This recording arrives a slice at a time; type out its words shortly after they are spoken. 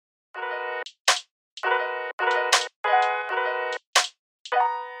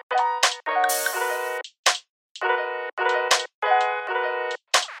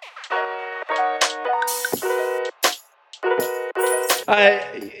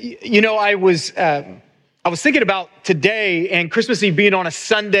I was thinking about today and Christmas Eve being on a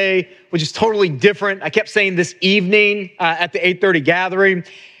Sunday, which is totally different. I kept saying this evening at the 8:30 gathering.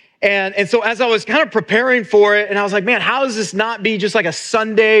 And so as I was kind of preparing for it, and I was like, man, how does this not be just like a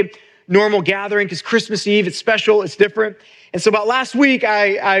Sunday normal gathering? Because Christmas Eve, it's special, it's different. And so about last week,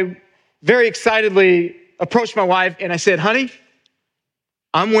 I very excitedly approached my wife and I said, honey,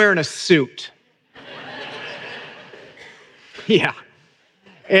 I'm wearing a suit. Yeah.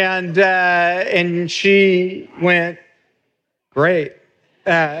 And she went, great.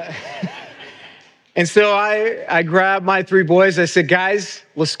 And so I grabbed my three boys. I said, guys,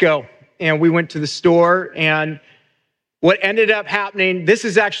 let's go. And we went to the store. And what ended up happening, this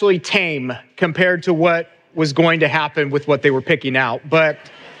is actually tame compared to what was going to happen with what they were picking out. But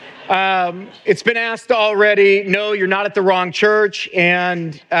it's been asked already, no, you're not at the wrong church.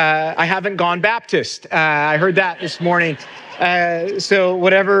 And I haven't gone Baptist. I heard that this morning. So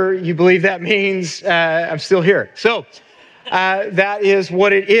whatever you believe that means, I'm still here. So that is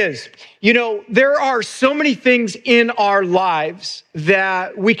what it is. You know, there are so many things in our lives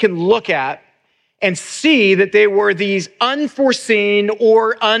that we can look at and see that they were these unforeseen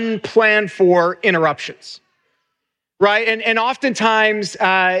or unplanned for interruptions, right? And oftentimes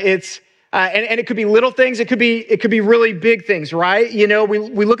it's and it could be little things. It could be really big things, right? You know,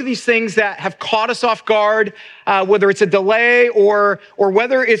 we look at these things that have caught us off guard, whether it's a delay or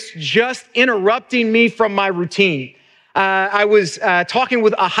whether it's just interrupting me from my routine. I was talking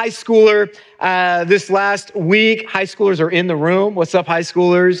with a high schooler this last week. High schoolers are in the room. What's up, high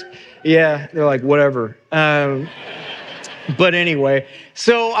schoolers? Yeah, they're like, whatever. But anyway,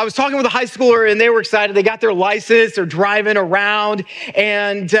 so I was talking with a high schooler and they were excited. They got their license, they're driving around.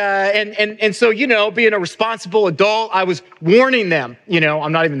 And so, you know, being a responsible adult, I was warning them, you know,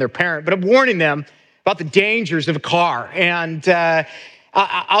 I'm not even their parent, but I'm warning them about the dangers of a car. And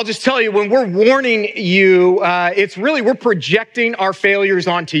I'll just tell you, when we're warning you, it's really, we're projecting our failures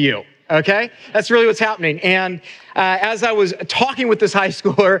onto you. Okay? That's really what's happening. And as I was talking with this high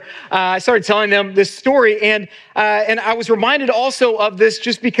schooler, I started telling them this story. And I was reminded also of this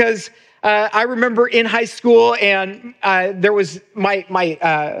just because I remember in high school and there was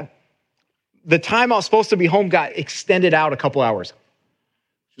the time I was supposed to be home got extended out a couple hours.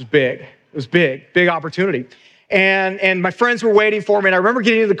 It was big. It was big opportunity. And my friends were waiting for me. And I remember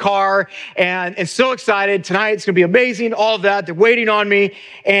getting into the car and so excited. Tonight, it's going to be amazing. All of that. They're waiting on me.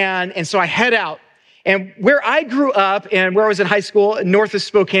 And so I head out. And where I grew up and where I was in high school, north of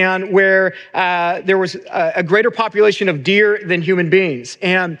Spokane, where there was a greater population of deer than human beings.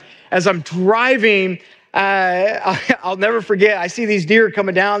 And as I'm driving, I'll never forget, I see these deer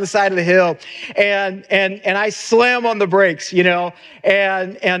coming down the side of the hill and I slam on the brakes, you know,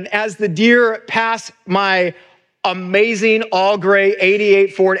 and as the deer pass my amazing all gray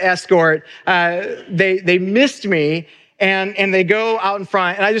 88 Ford Escort, they missed me and they go out in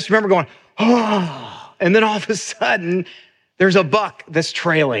front. And I just remember going, oh, and then all of a sudden there's a buck that's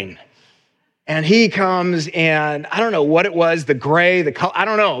trailing and he comes and I don't know what it was, the gray, the color, I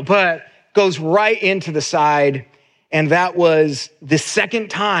don't know, but goes right into the side. And that was the second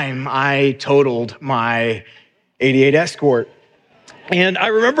time I totaled my 88 Escort. And I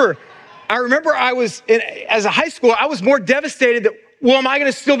remember I was, as a high schooler, I was more devastated that, well, am I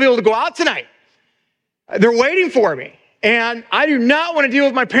going to still be able to go out tonight? They're waiting for me. And I do not want to deal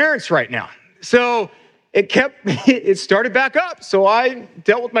with my parents right now. So it started back up. So I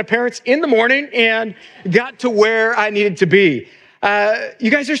dealt with my parents in the morning and got to where I needed to be.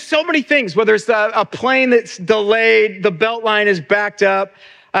 You guys, there's so many things, whether it's a plane that's delayed, the belt line is backed up.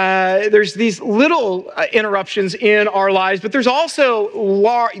 There's these little interruptions in our lives, but there's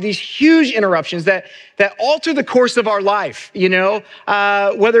also these huge interruptions that alter the course of our life, you know,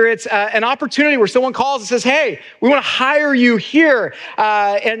 whether it's an opportunity where someone calls and says, hey, we want to hire you here.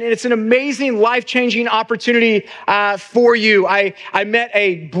 And it's an amazing life-changing opportunity for you. I met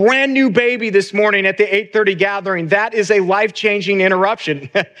a brand new baby this morning at the 8:30 gathering. That is a life-changing interruption.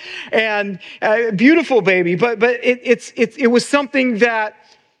 And beautiful baby, but it was something that,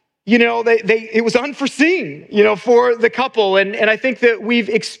 you know, it was unforeseen, you know, for the couple. And I think that we've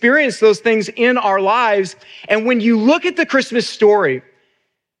experienced those things in our lives. And when you look at the Christmas story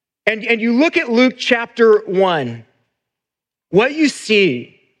and you look at Luke chapter 1, what you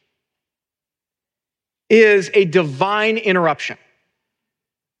see is a divine interruption.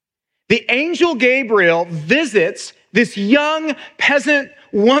 The angel Gabriel visits this young peasant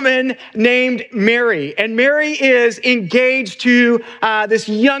woman named Mary. And Mary is engaged to this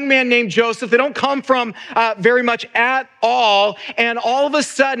young man named Joseph. They don't come from very much at all. And all of a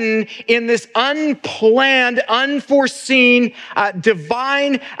sudden, in this unplanned, unforeseen,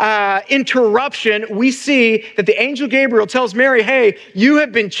 divine interruption, we see that the angel Gabriel tells Mary, hey, you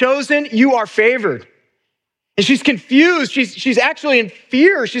have been chosen, you are favored. And she's confused. She's actually in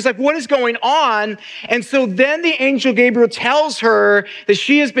fear. She's like, what is going on? And so then the angel Gabriel tells her that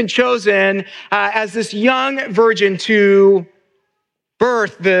she has been chosen as this young virgin to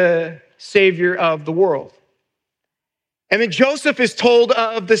birth the Savior of the world. And then Joseph is told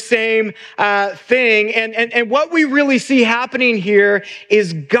of the same thing. And what we really see happening here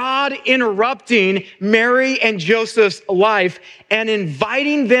is God interrupting Mary and Joseph's life and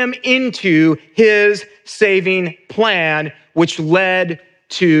inviting them into his saving plan, which led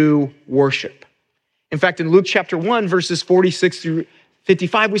to worship. In fact, in Luke chapter 1, verses 46 through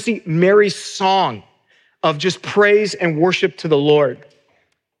 55, we see Mary's song of just praise and worship to the Lord.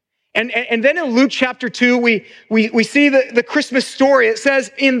 And then in Luke chapter 2, we see the Christmas story. It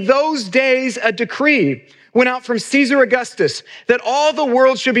says, in those days, a decree went out from Caesar Augustus that all the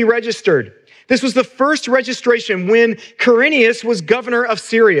world should be registered. This was the first registration when Quirinius was governor of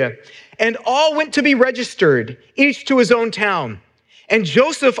Syria. And all went to be registered, each to his own town. And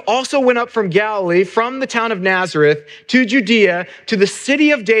Joseph also went up from Galilee, from the town of Nazareth, to Judea, to the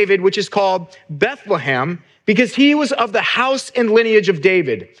city of David, which is called Bethlehem, because he was of the house and lineage of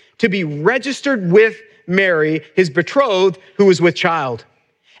David, to be registered with Mary, his betrothed, who was with child.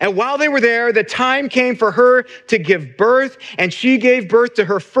 And while they were there, the time came for her to give birth, and she gave birth to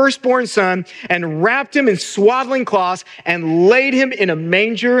her firstborn son and wrapped him in swaddling cloths and laid him in a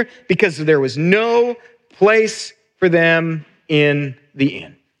manger because there was no place for them in the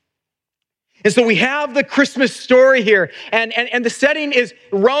inn. And so we have the Christmas story here, and the setting is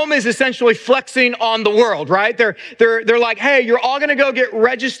Rome is essentially flexing on the world, right? They're like, hey, you're all going to go get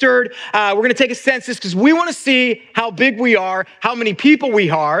registered. We're going to take a census because we want to see how big we are, how many people we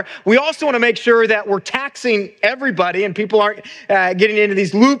are. We also want to make sure that we're taxing everybody and people aren't getting into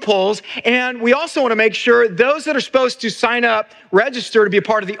these loopholes. And we also want to make sure those that are supposed to sign up, register to be a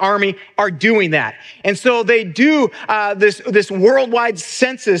part of the army are doing that. And so they do this worldwide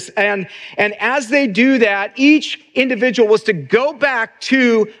census, and as they do that, each individual was to go back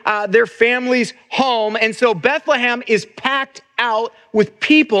to their family's home. And so Bethlehem is packed out with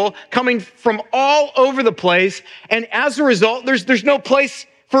people coming from all over the place. And as a result, there's no place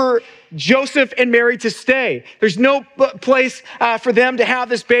for Joseph and Mary to stay. There's no place for them to have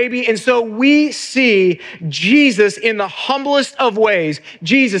this baby. And so we see Jesus in the humblest of ways.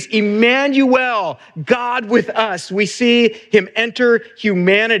 Jesus, Emmanuel, God with us. We see him enter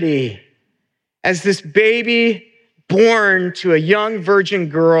humanity as this baby born to a young virgin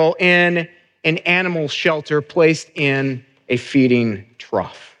girl in an animal shelter placed in a feeding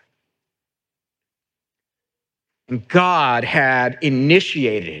trough. And God had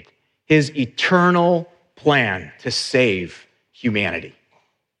initiated his eternal plan to save humanity.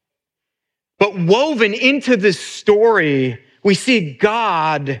 But woven into this story, we see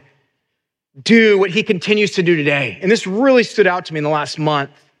God do what he continues to do today. And this really stood out to me in the last month.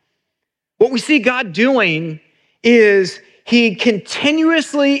 What we see God doing is he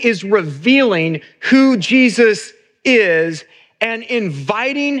continuously is revealing who Jesus is and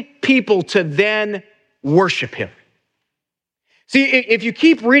inviting people to then worship him. See, if you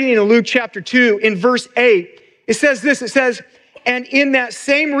keep reading in Luke chapter 2, in verse 8, it says this, it says, and in that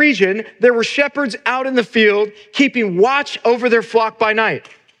same region, there were shepherds out in the field, keeping watch over their flock by night.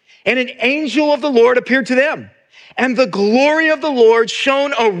 And an angel of the Lord appeared to them. And the glory of the Lord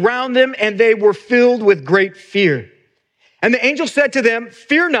shone around them, and they were filled with great fear. And the angel said to them,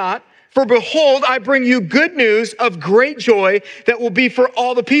 fear not, for behold, I bring you good news of great joy that will be for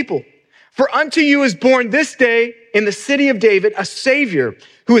all the people. For unto you is born this day in the city of David a Savior,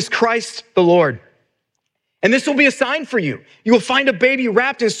 who is Christ the Lord. And this will be a sign for you. You will find a baby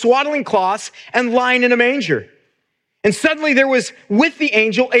wrapped in swaddling cloths and lying in a manger. And suddenly there was with the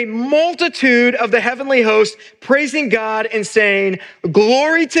angel a multitude of the heavenly host praising God and saying,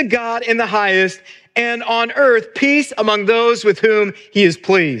 glory to God in the highest, and on earth peace among those with whom he is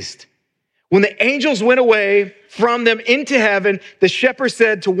pleased. When the angels went away from them into heaven, the shepherds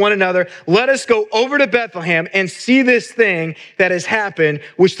said to one another, let us go over to Bethlehem and see this thing that has happened,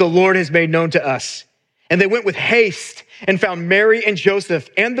 which the Lord has made known to us. And they went with haste and found Mary and Joseph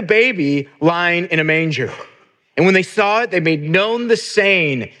and the baby lying in a manger. And when they saw it, they made known the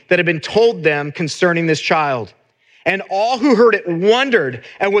saying that had been told them concerning this child. And all who heard it wondered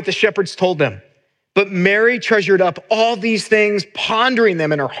at what the shepherds told them. But Mary treasured up all these things, pondering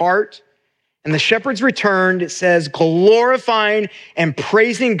them in her heart. And the shepherds returned, it says, glorifying and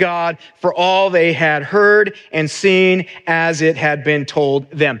praising God for all they had heard and seen as it had been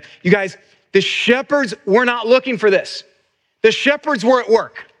told them. You guys, the shepherds were not looking for this. The shepherds were at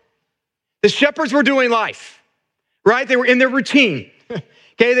work. The shepherds were doing life, right? They were in their routine.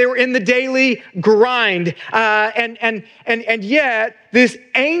 Okay, they were in the daily grind. And yet this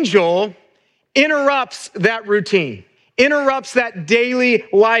angel interrupts that routine, interrupts that daily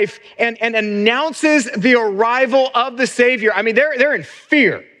life, and announces the arrival of the Savior. I mean, they're in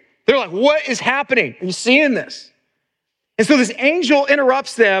fear. They're like, what is happening? Are you seeing this? And so this angel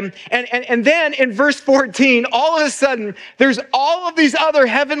interrupts them, and then in verse 14, all of a sudden, there's all of these other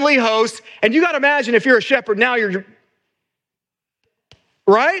heavenly hosts, and you got to imagine if you're a shepherd, now you're,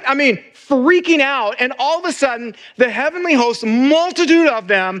 right? I mean, freaking out, and all of a sudden, the heavenly hosts, multitude of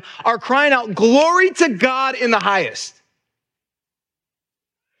them, are crying out, glory to God in the highest.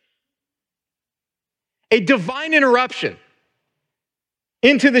 A divine interruption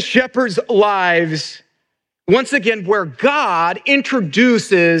into the shepherds' lives, once again, where God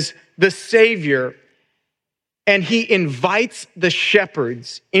introduces the Savior and he invites the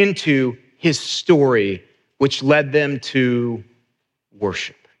shepherds into his story, which led them to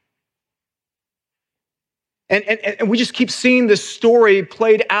worship. And we just keep seeing this story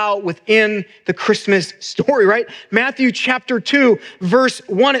played out within the Christmas story, right? Matthew chapter 2, verse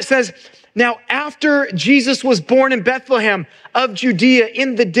 1, it says, now after Jesus was born in Bethlehem of Judea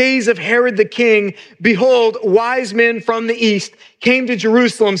in the days of Herod the king, behold, wise men from the east came to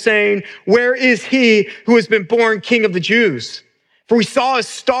Jerusalem saying, where is he who has been born King of the Jews? For we saw a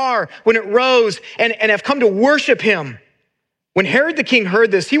star when it rose and have come to worship him. When Herod the king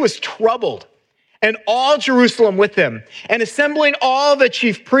heard this, he was troubled, and all Jerusalem with him. And assembling all the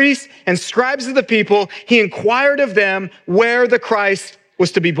chief priests and scribes of the people, he inquired of them where the Christ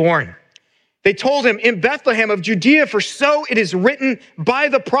was to be born. They told him, in Bethlehem of Judea, for so it is written by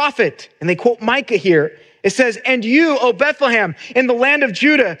the prophet. And they quote Micah here. It says, and you, O Bethlehem, in the land of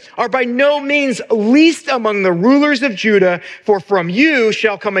Judah, are by no means least among the rulers of Judah, for from you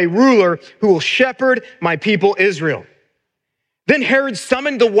shall come a ruler who will shepherd my people Israel. Then Herod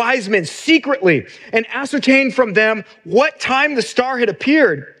summoned the wise men secretly and ascertained from them what time the star had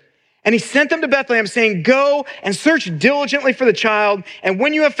appeared. And he sent them to Bethlehem, saying, go and search diligently for the child, and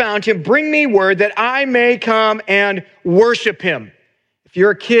when you have found him, bring me word that I may come and worship him. If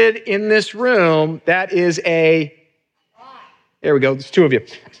you're a kid in this room, that is there we go, there's two of you.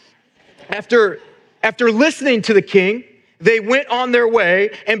 After listening to the king, they went on their way,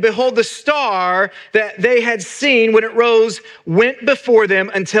 and behold, the star that they had seen when it rose went before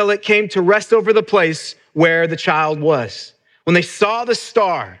them until it came to rest over the place where the child was. When they saw the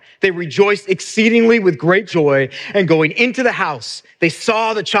star, they rejoiced exceedingly with great joy, and going into the house, they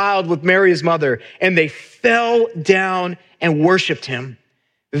saw the child with Mary, his mother, and they fell down and worshiped him.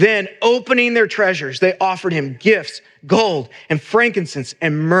 Then, opening their treasures, they offered him gifts, gold and frankincense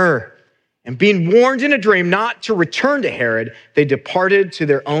and myrrh. And being warned in a dream not to return to Herod, they departed to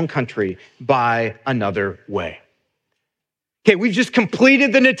their own country by another way. Okay, we've just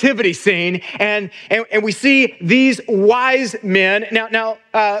completed the nativity scene, and we see these wise men. Now,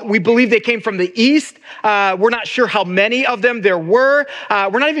 we believe they came from the east. We're not sure how many of them there were.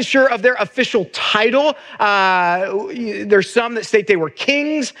 We're not even sure of their official title. There's some that state they were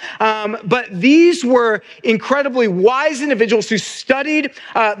kings, but these were incredibly wise individuals who studied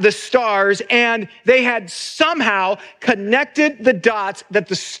the stars, and they had somehow connected the dots that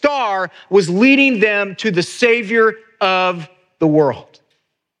the star was leading them to the Savior of the world.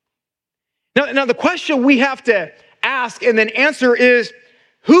 Now, the question we have to ask and then answer is,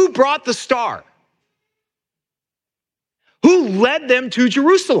 who brought the star? Who led them to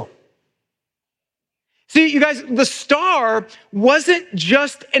Jerusalem? See, you guys, the star wasn't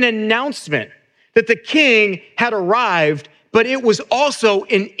just an announcement that the king had arrived, but it was also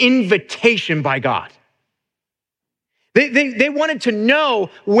an invitation by God. They wanted to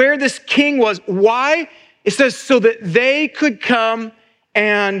know where this king was. Why? It says, so that they could come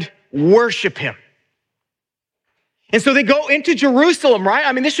and worship him. And so they go into Jerusalem, right?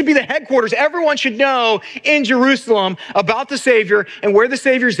 I mean, this should be the headquarters. Everyone should know in Jerusalem about the Savior and where the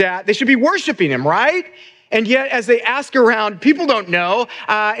Savior's at. They should be worshiping him, right? And yet, as they ask around, people don't know.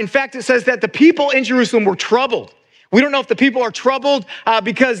 In fact, it says that the people in Jerusalem were troubled. We don't know if the people are troubled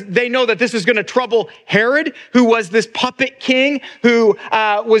because they know that this is going to trouble Herod, who was this puppet king who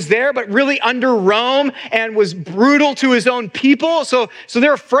was there, but really under Rome and was brutal to his own people. So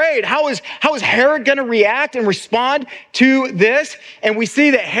they're afraid. How is Herod going to react and respond to this? And we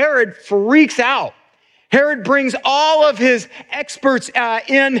see that Herod freaks out Herod brings all of his experts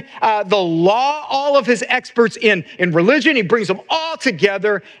in the law, all of his experts in religion. He brings them all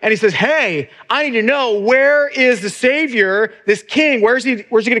together and he says, hey, I need to know, where is the Savior, this king? Where's he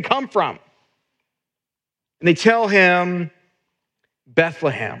going to come from? And they tell him,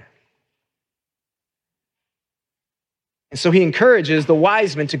 Bethlehem. And so he encourages the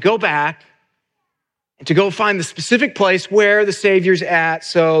wise men to go back and to go find the specific place where the Savior's at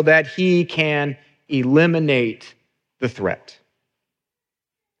so that he can eliminate the threat.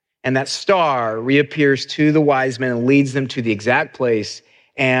 And that star reappears to the wise men and leads them to the exact place,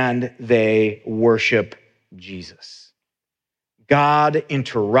 and they worship Jesus. God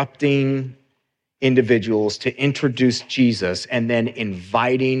interrupting individuals to introduce Jesus and then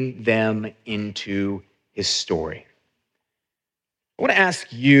inviting them into his story. I want to ask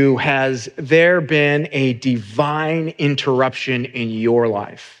you, has there been a divine interruption in your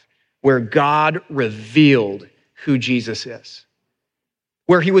life where God revealed who Jesus is?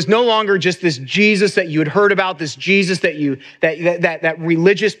 Where he was no longer just this Jesus that you had heard about, this Jesus that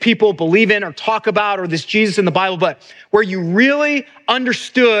religious people believe in or talk about, or this Jesus in the Bible, but where you really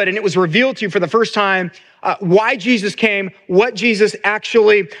understood and it was revealed to you for the first time why Jesus came, what Jesus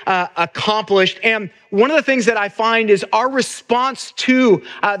actually accomplished. And one of the things that I find is our response to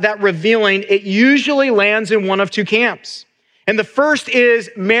that revealing, it usually lands in one of two camps. And the first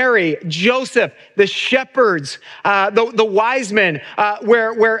is Mary, Joseph, the shepherds, the wise men,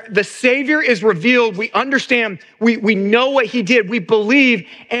 where the Savior is revealed. We understand, we know what he did, we believe,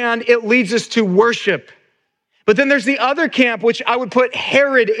 and it leads us to worship. But then there's the other camp, which I would put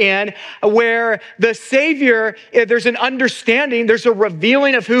Herod in, where the Savior, there's an understanding, there's a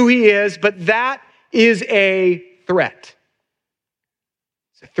revealing of who he is, but that is a threat.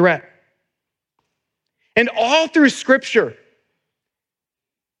 It's a threat. And all through Scripture,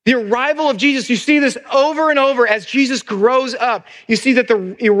 the arrival of Jesus, you see this over and over as Jesus grows up. You see that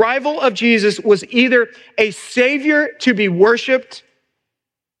the arrival of Jesus was either a Savior to be worshiped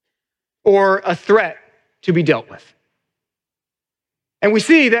or a threat to be dealt with. And we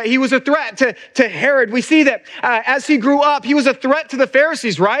see that he was a threat to Herod. We see that as he grew up, he was a threat to the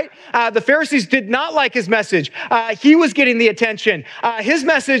Pharisees, right? The Pharisees did not like his message. He was getting the attention. His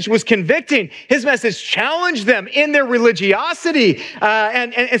message was convicting. His message challenged them in their religiosity.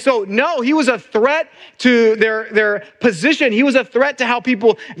 And so, no, he was a threat to their position. He was a threat to how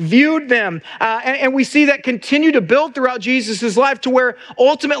people viewed them. And we see that continue to build throughout Jesus' life, to where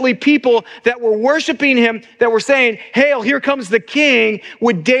ultimately people that were worshiping him, that were saying, "Hail, here comes the king,"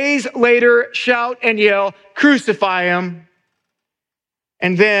 would days later shout and yell, "Crucify him."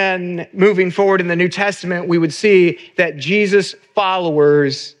 And then moving forward in the New Testament, we would see that Jesus'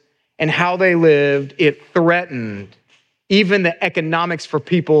 followers and how they lived, it threatened even the economics for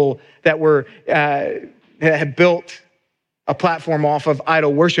people that had built a platform off of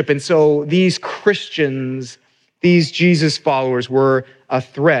idol worship. And so these Christians, these Jesus followers, were a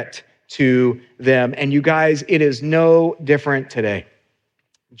threat to them. And you guys, it is no different today.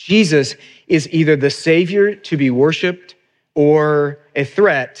 Jesus is either the Savior to be worshiped or a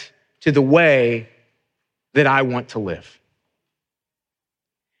threat to the way that I want to live.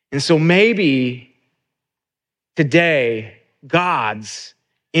 And so maybe today, God's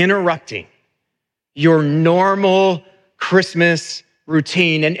interrupting your normal Christmas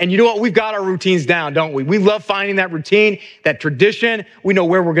routine. And you know what? We've got our routines down, don't we? We love finding that routine, that tradition. We know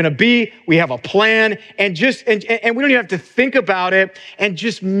where we're going to be. We have a plan, and we don't even have to think about it. And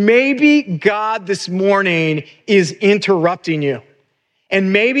just maybe God this morning is interrupting you.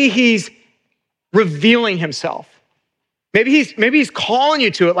 And maybe he's revealing himself. Maybe he's calling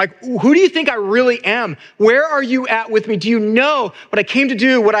you to it. Like, who do you think I really am? Where are you at with me? Do you know what I came to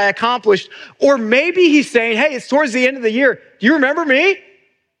do, what I accomplished? Or maybe he's saying, hey, it's towards the end of the year. Do you remember me? Do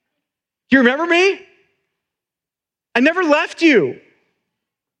you remember me? I never left you.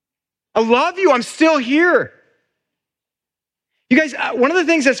 I love you. I'm still here. You guys, one of the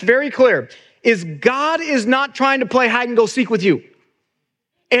things that's very clear is God is not trying to play hide and go seek with you.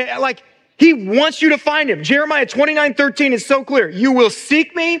 He wants you to find him. Jeremiah 29:13 is so clear. You will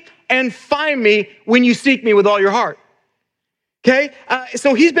seek me and find me when you seek me with all your heart. Okay?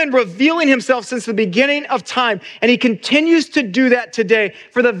 So he's been revealing himself since the beginning of time, and he continues to do that today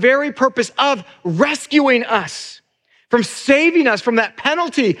for the very purpose of rescuing us, from saving us from that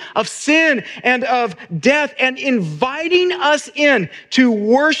penalty of sin and of death, and inviting us in to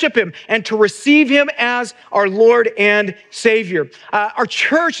worship him and to receive him as our Lord and Savior. Our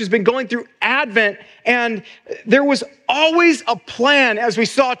church has been going through Advent, and there was always a plan, as we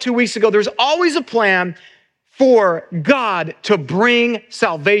saw 2 weeks ago, there's always a plan for God to bring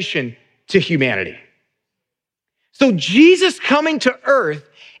salvation to humanity. So Jesus coming to earth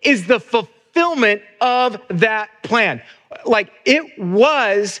is the fulfillment of that plan. Like, it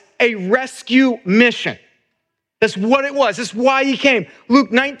was a rescue mission. That's what it was. That's why he came.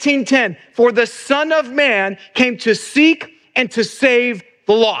 Luke 19:10, for the Son of Man came to seek and to save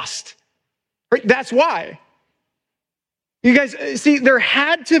the lost. Right? That's why. You guys, see, there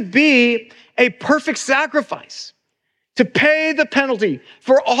had to be a perfect sacrifice to pay the penalty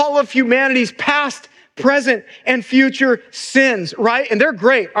for all of humanity's past, present, and future sins, right? And they're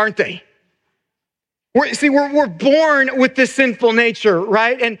great, aren't they? We're born with this sinful nature,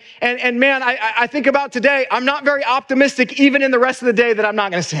 right? And man, I think about today, I'm not very optimistic even in the rest of the day that I'm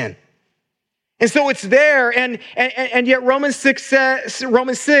not going to sin. And so it's there, and yet Romans 6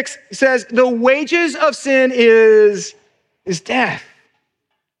 says the wages of sin is death.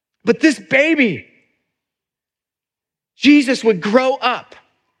 But this baby, Jesus, would grow up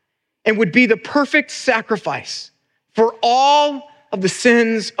and would be the perfect sacrifice for all of the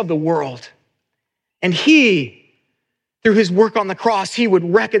sins of the world. And he, through his work on the cross, he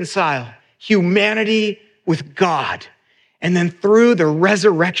would reconcile humanity with God. And then through the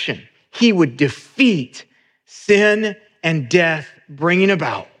resurrection, he would defeat sin and death, bringing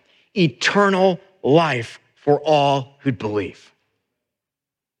about eternal life for all who'd believe.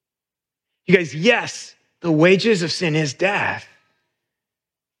 You guys, yes, the wages of sin is death.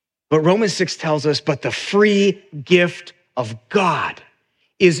 But Romans 6 tells us, but the free gift of God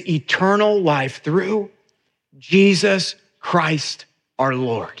is eternal life through Jesus Christ our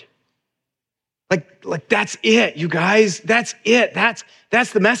Lord. Like that's it, you guys. That's it.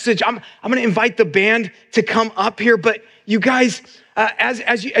 That's the message. I'm going to invite the band to come up here, but you guys,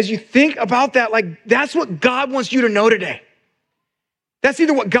 as you think about that, like that's what God wants you to know today. That's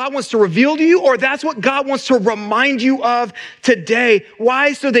either what God wants to reveal to you, or that's what God wants to remind you of today.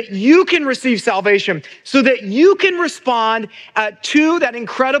 Why? So that you can receive salvation, so that you can respond to that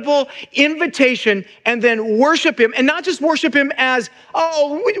incredible invitation and then worship him. And not just worship him as,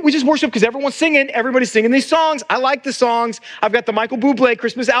 we just worship because everyone's singing, everybody's singing these songs. I like the songs. I've got the Michael Bublé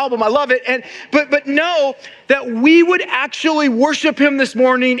Christmas album. I love it. But know that we would actually worship him this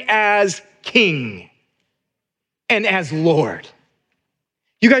morning as King and as Lord.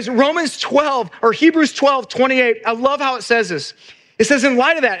 You guys, Hebrews 12:28, I love how it says this. It says, in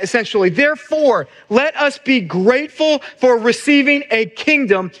light of that, essentially, therefore, let us be grateful for receiving a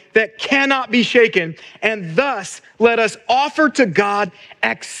kingdom that cannot be shaken, and thus let us offer to God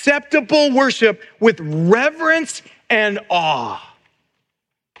acceptable worship with reverence and awe.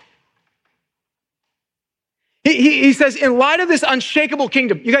 He says, in light of this unshakable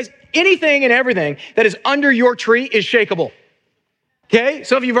kingdom, you guys, anything and everything that is under your tree is shakeable. Okay,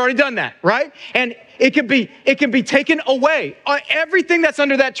 some of you have already done that, right? And it can be taken away. Everything that's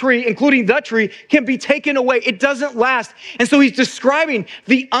under that tree, including the tree, can be taken away. It doesn't last. And so he's describing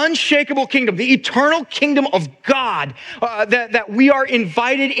the unshakable kingdom, the eternal kingdom of God that we are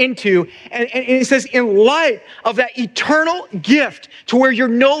invited into. And he says, in light of that eternal gift, to where you're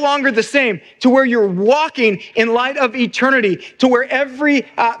no longer the same, to where you're walking in light of eternity, to where every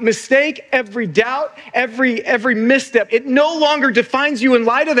mistake, every doubt, every misstep, it no longer defines you in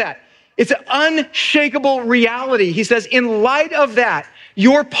light of that. It's an unshakable reality. He says, in light of that,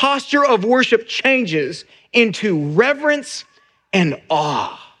 your posture of worship changes into reverence and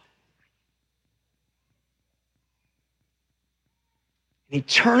awe. An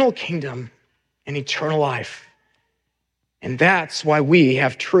eternal kingdom and eternal life. And that's why we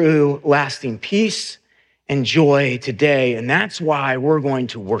have true, lasting peace and joy today. And that's why we're going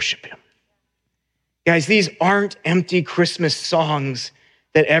to worship him. Guys, these aren't empty Christmas songs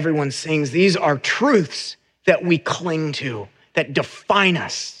that everyone sings. These are truths that we cling to, that define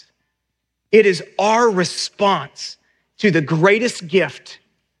us. It is our response to the greatest gift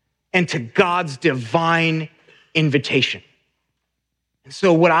and to God's divine invitation. And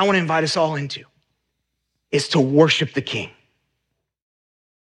so what I want to invite us all into is to worship the King.